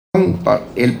construcción,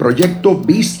 el proyecto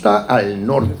Vista al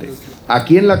Norte,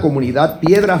 aquí en la comunidad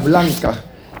Piedras Blancas,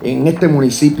 en este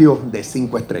municipio de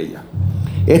 5 Estrellas.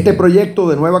 Este proyecto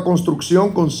de nueva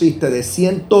construcción consiste de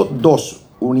 102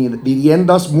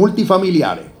 viviendas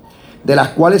multifamiliares, de las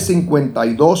cuales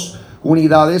 52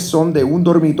 unidades son de un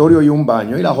dormitorio y un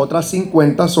baño, y las otras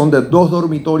 50 son de 2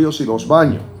 dormitorios y 2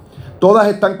 baños. Todas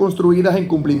están construidas en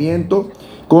cumplimiento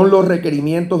con los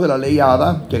requerimientos de la ley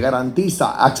ADA, que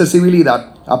garantiza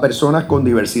accesibilidad a personas con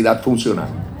diversidad funcional.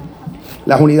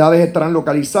 Las unidades estarán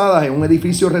localizadas en un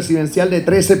edificio residencial de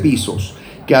 13 pisos,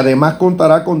 que además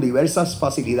contará con diversas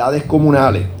facilidades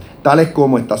comunales, tales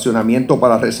como estacionamiento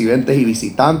para residentes y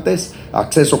visitantes,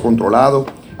 acceso controlado,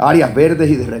 áreas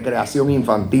verdes y de recreación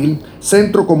infantil,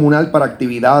 centro comunal para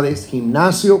actividades,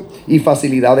 gimnasio y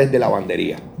facilidades de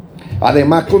lavandería.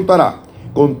 Además contará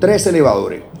con 3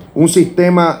 elevadores, un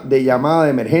sistema de llamada de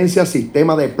emergencia,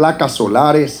 sistema de placas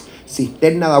solares,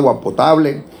 cisterna de agua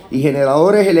potable y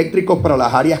generadores eléctricos para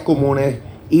las áreas comunes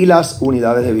y las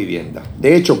unidades de vivienda.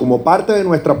 De hecho, como parte de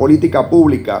nuestra política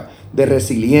pública de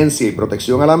resiliencia y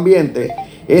protección al ambiente,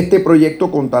 este proyecto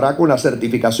contará con la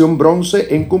certificación bronce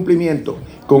en cumplimiento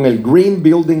con el Green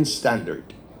Building Standard.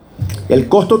 El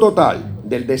costo total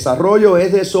del desarrollo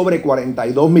es de sobre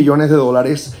 $42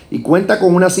 millones y cuenta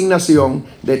con una asignación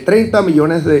de 30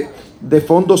 millones de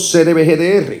fondos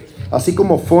CDBGDR, así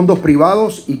como fondos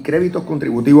privados y créditos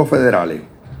contributivos federales.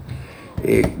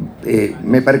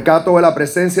 Me percato de la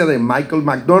presencia de Michael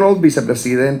McDonald,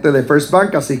 vicepresidente de First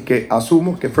Bank, así que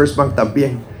asumo que First Bank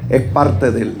también es parte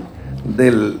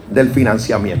del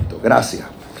financiamiento. Gracias.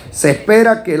 Se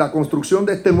espera que la construcción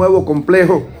de este nuevo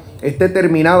complejo esté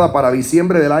terminada para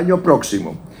diciembre del año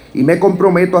próximo y me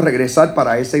comprometo a regresar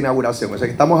para esa inauguración. O sea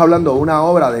que estamos hablando de una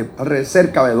obra de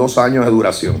cerca de 2 años de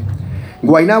duración.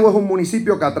 Guaynabo es un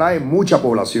municipio que atrae mucha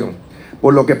población,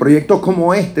 por lo que proyectos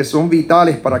como este son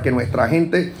vitales para que nuestra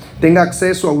gente tenga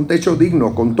acceso a un techo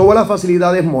digno con todas las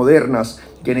facilidades modernas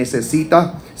que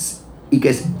necesita y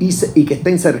que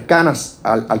estén cercanas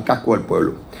al casco del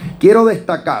pueblo. Quiero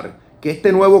destacar que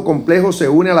este nuevo complejo se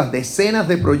une a las decenas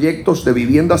de proyectos de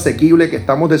vivienda asequible que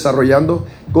estamos desarrollando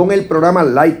con el programa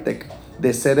LIHTC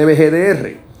de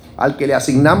CDBGDR, al que le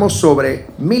asignamos sobre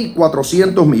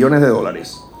 $1.400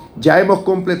 millones. Ya hemos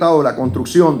completado la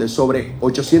construcción de sobre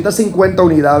 850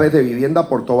 unidades de vivienda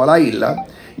por toda la isla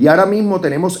y ahora mismo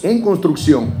tenemos en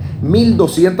construcción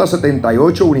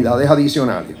 1.278 unidades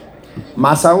adicionales.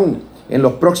 Más aún, en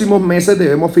los próximos meses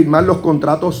debemos firmar los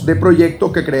contratos de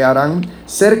proyectos que crearán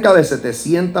cerca de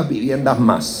 700 viviendas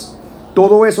más.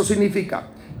 Todo eso significa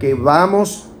que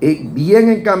vamos bien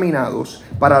encaminados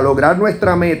para lograr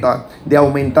nuestra meta de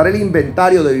aumentar el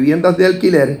inventario de viviendas de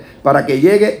alquiler para que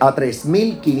llegue a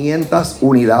 3.500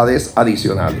 unidades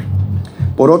adicionales.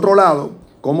 Por otro lado,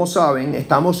 como saben,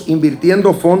 estamos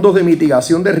invirtiendo fondos de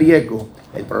mitigación de riesgo,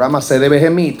 el programa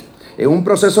CDBG-MIT, en un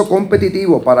proceso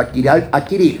competitivo para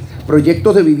adquirir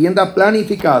proyectos de vivienda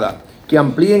planificada que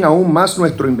amplíen aún más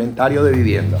nuestro inventario de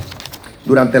viviendas.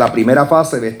 Durante la primera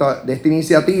fase de esta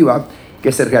iniciativa,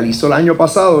 que se realizó el año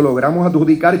pasado, logramos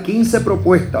adjudicar 15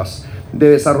 propuestas de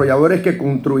desarrolladores que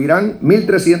construirán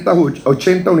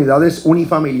 1.380 unidades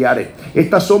unifamiliares.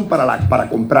 Estas son para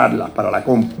comprarlas, para la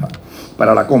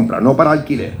compra, no para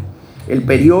alquiler. El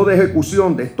periodo de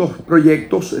ejecución de estos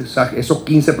proyectos, esos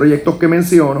 15 proyectos que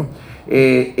menciono,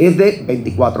 es de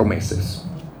 24 meses.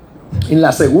 En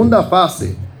la segunda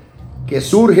fase, que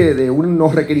surge de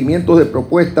unos requerimientos de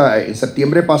propuesta en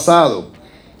septiembre pasado,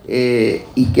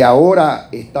 y que ahora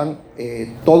están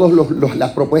todas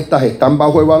las propuestas están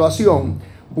bajo evaluación,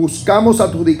 buscamos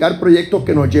adjudicar proyectos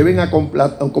que nos lleven a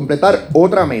completar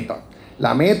otra meta,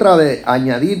 la meta de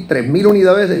añadir 3.000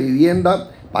 unidades de vivienda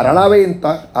para la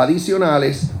venta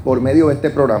adicionales por medio de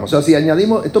este programa. O sea, si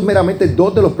añadimos, esto es meramente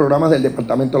 2 de los programas del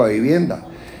Departamento de la Vivienda,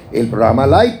 el programa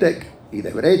LIHTC y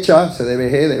de brecha,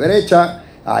 CDBG de brecha.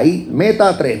 Ahí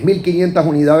meta 3.500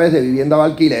 unidades de vivienda de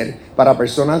alquiler para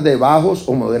personas de bajos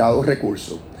o moderados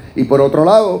recursos. Y por otro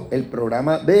lado, el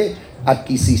programa de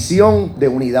adquisición de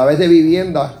unidades de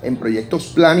vivienda en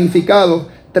proyectos planificados,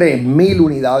 3.000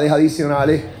 unidades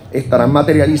adicionales estarán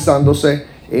materializándose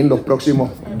en los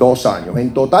próximos 2 años.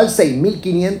 En total,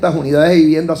 6.500 unidades de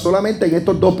vivienda solamente en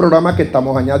estos 2 programas que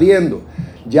estamos añadiendo.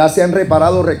 Ya se han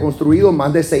reparado, reconstruido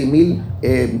más de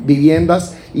 6.000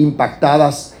 viviendas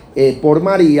impactadas por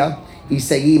María, y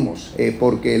seguimos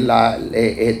porque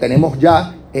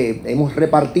hemos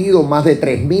repartido más de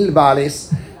 3.000 vales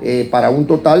para un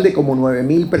total de como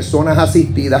 9.000 personas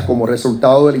asistidas como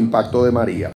resultado del impacto de María.